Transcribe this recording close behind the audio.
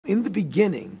in the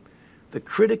beginning, the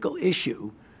critical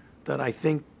issue that I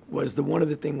think was one of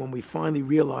the things when we finally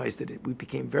realized that we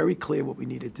became very clear what we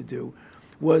needed to do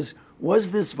was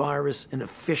this virus an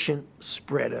efficient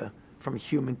spreader from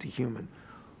human to human?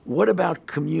 What about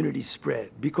community spread?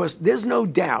 Because there's no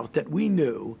doubt that we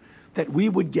knew that we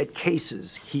would get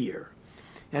cases here.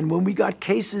 And when we got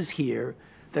cases here,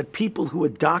 that people who were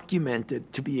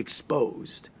documented to be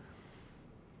exposed,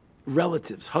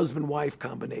 relatives, husband-wife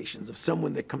combinations of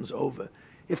someone that comes over,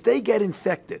 if they get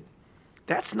infected,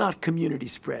 that's not community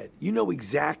spread. You know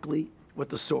exactly what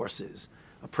the source is.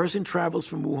 A person travels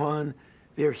from Wuhan,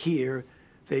 they're here,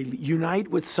 they unite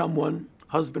with someone,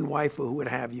 husband, wife, or who would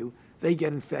have you, they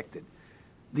get infected.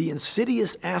 The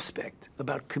insidious aspect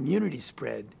about community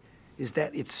spread is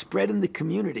that it's spread in the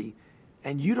community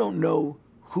and you don't know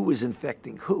who is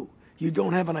infecting who. You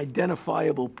don't have an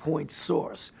identifiable point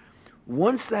source.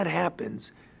 Once that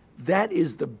happens, that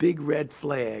is the big red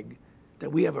flag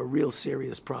that we have a real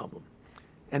serious problem.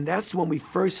 And that's when we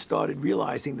first started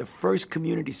realizing the first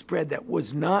community spread that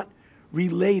was not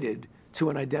related to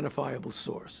an identifiable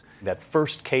source. That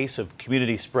first case of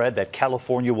community spread, that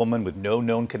California woman with no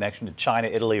known connection to China,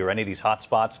 Italy, or any of these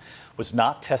hotspots, was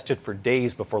not tested for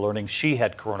days before learning she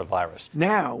had coronavirus.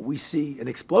 Now we see an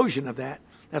explosion of that.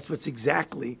 That's what's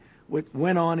exactly what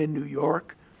went on in New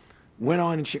York, went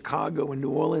on in Chicago and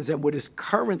New Orleans, and what is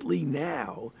currently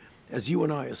now, as you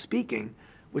and I are speaking,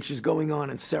 which is going on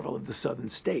in several of the southern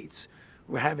states.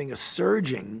 We're having a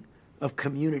surging of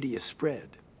community spread.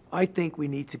 I think we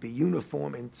need to be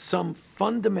uniform in some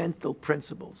fundamental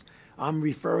principles. I'm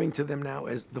referring to them now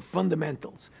as the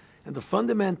fundamentals. And the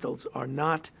fundamentals are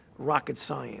not rocket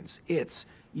science. It's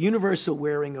universal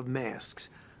wearing of masks,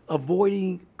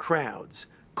 avoiding crowds,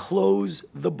 close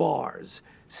the bars,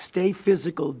 stay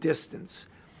physical distance,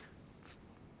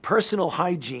 personal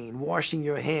hygiene, washing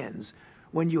your hands.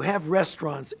 When you have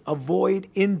restaurants, avoid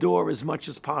indoor as much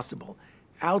as possible.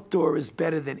 Outdoor is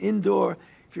better than indoor.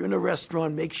 If you're in a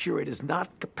restaurant, make sure it is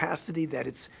not capacity, that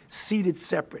it's seated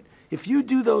separate. If you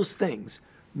do those things,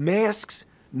 masks,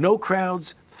 no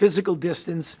crowds, physical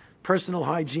distance, personal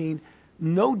hygiene,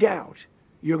 no doubt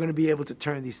you're going to be able to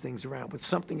turn these things around with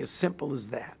something as simple as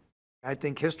that. I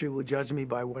think history will judge me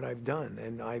by what I've done,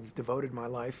 and I've devoted my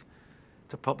life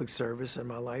to public service and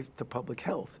my life to public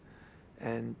health.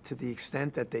 And to the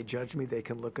extent that they judge me, they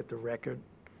can look at the record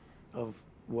of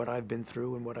what I've been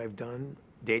through and what I've done,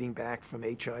 dating back from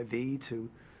HIV to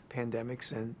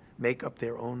pandemics, and make up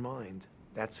their own mind.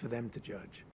 That's for them to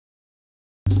judge.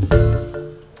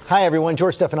 Hi everyone,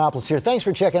 George Stephanopoulos here. Thanks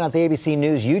for checking out the ABC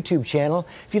News YouTube channel.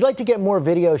 If you'd like to get more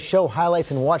videos, show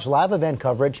highlights, and watch live event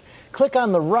coverage, click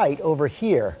on the right over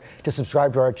here to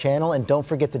subscribe to our channel, and don't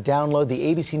forget to download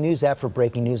the ABC News app for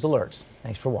breaking news alerts.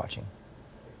 Thanks for watching.